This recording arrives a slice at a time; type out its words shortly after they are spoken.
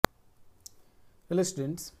Hello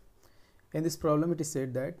students, in this problem it is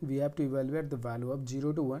said that we have to evaluate the value of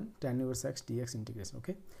 0 to 1 tan inverse x dx integration.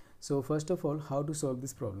 Okay, so first of all, how to solve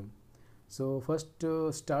this problem? So first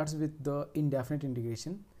starts with the indefinite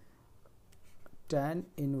integration tan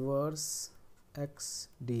inverse x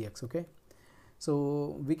dx. Okay,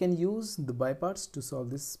 so we can use the by parts to solve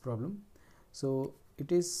this problem. So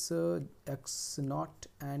it is x naught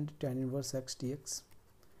and tan inverse x dx.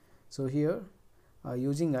 So here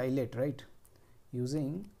using eyelet, right?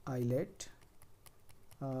 Using eyelet,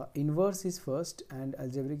 inverse is first and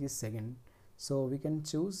algebraic is second, so we can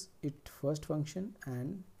choose it first function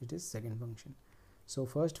and it is second function. So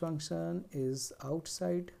first function is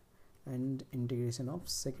outside and integration of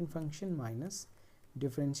second function minus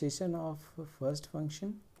differentiation of first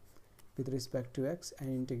function with respect to x and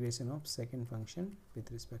integration of second function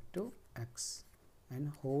with respect to x and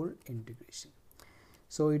whole integration.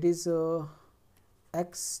 So it is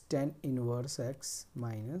x tan inverse x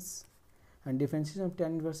minus, and differentiation of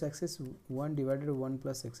tan inverse x is 1 divided by 1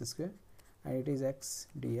 plus x square, and it is x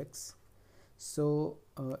dx. So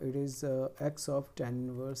it is x of tan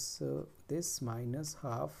inverse this minus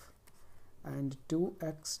half and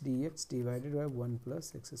 2x dx divided by 1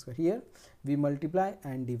 plus x square. Here we multiply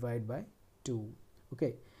and divide by 2.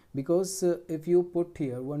 Okay, because if you put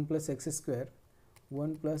here 1 plus x square,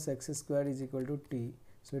 1 plus x square is equal to t,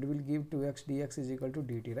 so it will give 2x dx is equal to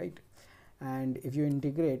dt, right? And if you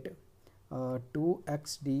integrate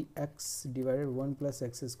 2x dx divided 1 plus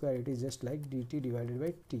x square, it is just like dt divided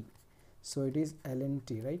by t. So it is ln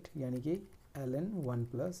t, right? Yani ki ln 1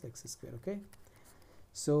 plus x square. Okay,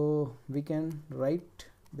 so we can write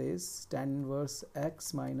this tan inverse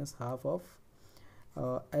x minus half of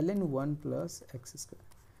ln 1 plus x square.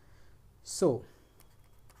 So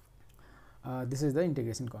this is the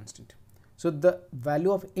integration constant. So the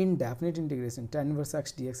value of indefinite integration tan inverse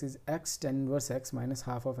x dx is x tan inverse x minus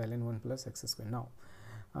half of ln 1 plus x square. Now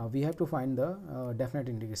we have to find the definite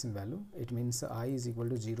integration value. It means I is equal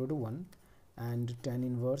to 0 to 1 and tan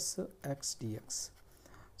inverse x dx.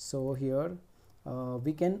 So here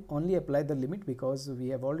we can only apply the limit because we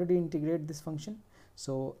have already integrated this function.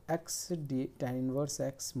 So x tan inverse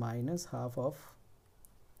x minus half of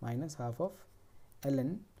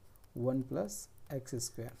ln 1 plus x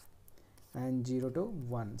square and 0 to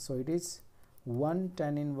 1. So it is 1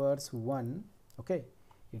 tan inverse 1. Okay,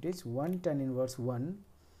 it is 1 tan inverse 1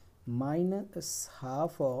 minus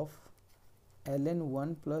half of ln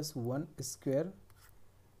 1 plus 1 square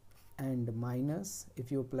and minus,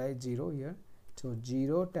 if you apply 0 here, so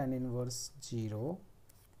 0 tan inverse 0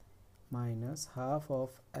 minus half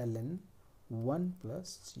of ln 1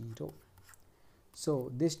 plus 0. So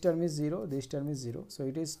this term is 0, this term is 0, so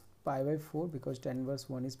it is pi by 4 because tan inverse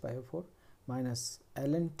 1 is pi by 4 minus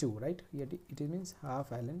ln 2, right? Here it means half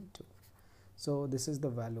ln 2. So this is the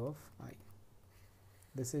value of I.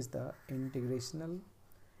 This is the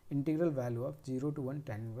integral value of 0 to 1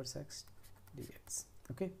 tan inverse x dx.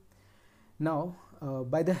 Okay, now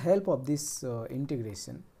by the help of this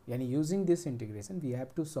integration, yani using this integration, we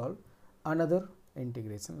have to solve another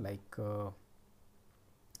integration like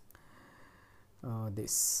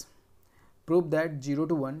this. Prove that 0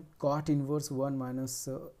 to 1 cot inverse 1 minus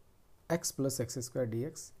x plus x square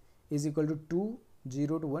dx is equal to 2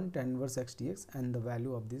 0 to 1 tan inverse x dx, and the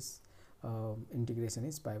value of this integration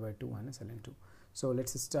is pi by 2 minus ln 2. So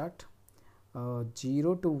let's start.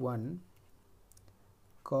 0 to 1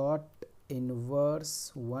 cot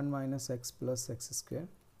inverse 1 minus x plus x square,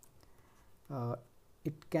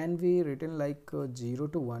 it can be written like 0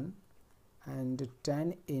 to 1 and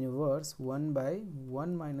tan inverse 1 by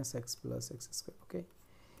 1 minus x plus x square. Okay,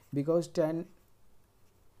 because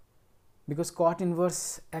cot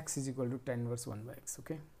inverse x is equal to tan inverse 1 by x.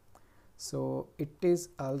 Okay, so it is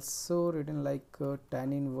also written like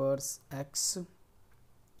tan inverse x.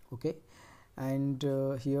 Okay, and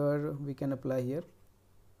here we can apply here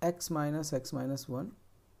x minus 1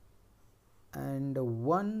 and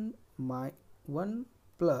 1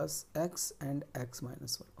 plus x and x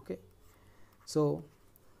minus 1. Okay, so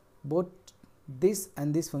both this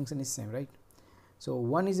and this function is same, right? So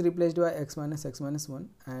 1 is replaced by x minus 1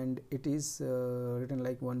 and it is written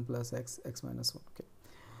like 1 plus x minus 1. Okay,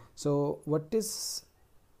 so what is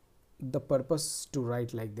the purpose to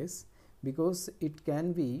write like this? Because it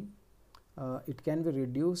can be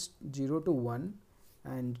reduced 0 to 1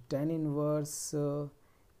 and tan inverse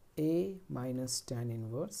a minus tan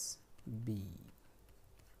inverse b.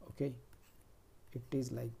 Okay, it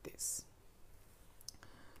is like this.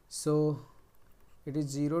 So it is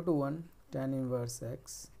 0 to 1 tan inverse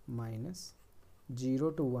x minus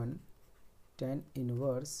 0 to 1 tan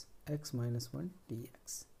inverse x minus 1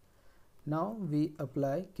 dx. Now we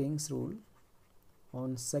apply King's rule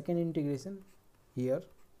on second integration. Here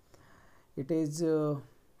it is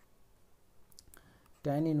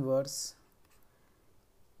tan inverse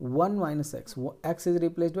 1 minus x. X is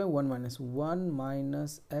replaced by 1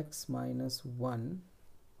 minus x minus 1.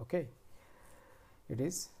 Okay, it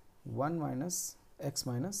is 1 minus x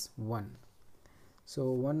minus 1.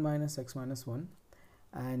 So 1 minus x minus 1,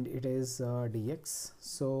 and it is dx.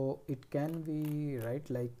 So it can be right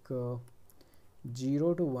like 0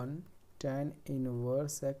 to 1 tan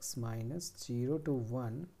inverse x minus 0 to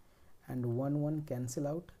 1, and 1 cancel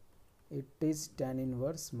out. It is tan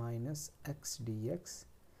inverse minus x dx.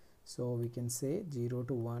 So we can say 0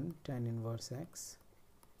 to 1 tan inverse x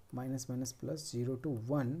minus plus 0 to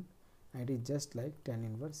 1, and it is just like tan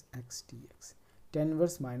inverse x dx. Tan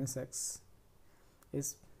inverse minus x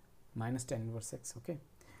is minus tan inverse x. Okay,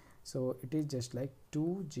 so it is just like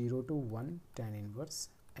 0 to 1 tan inverse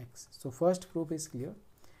x. So first proof is clear,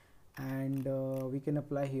 and we can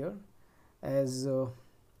apply here as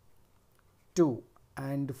 2,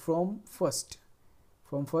 and from first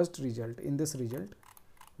result, in this result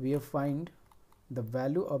we have find the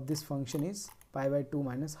value of this function is pi by 2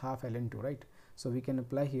 minus half ln 2, right? So we can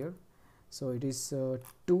apply here. So it is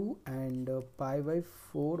 2 and pi by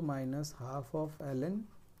 4 minus half of ln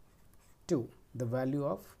 2, the value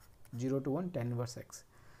of 0 to 1 tan inverse x.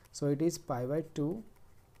 So it is pi by 2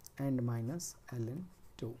 and minus ln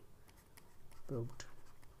 2. Proved.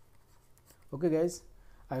 Okay guys,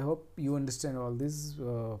 I hope you understand all these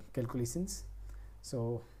calculations.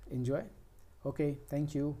 So enjoy. Okay,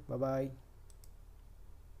 thank you. Bye bye.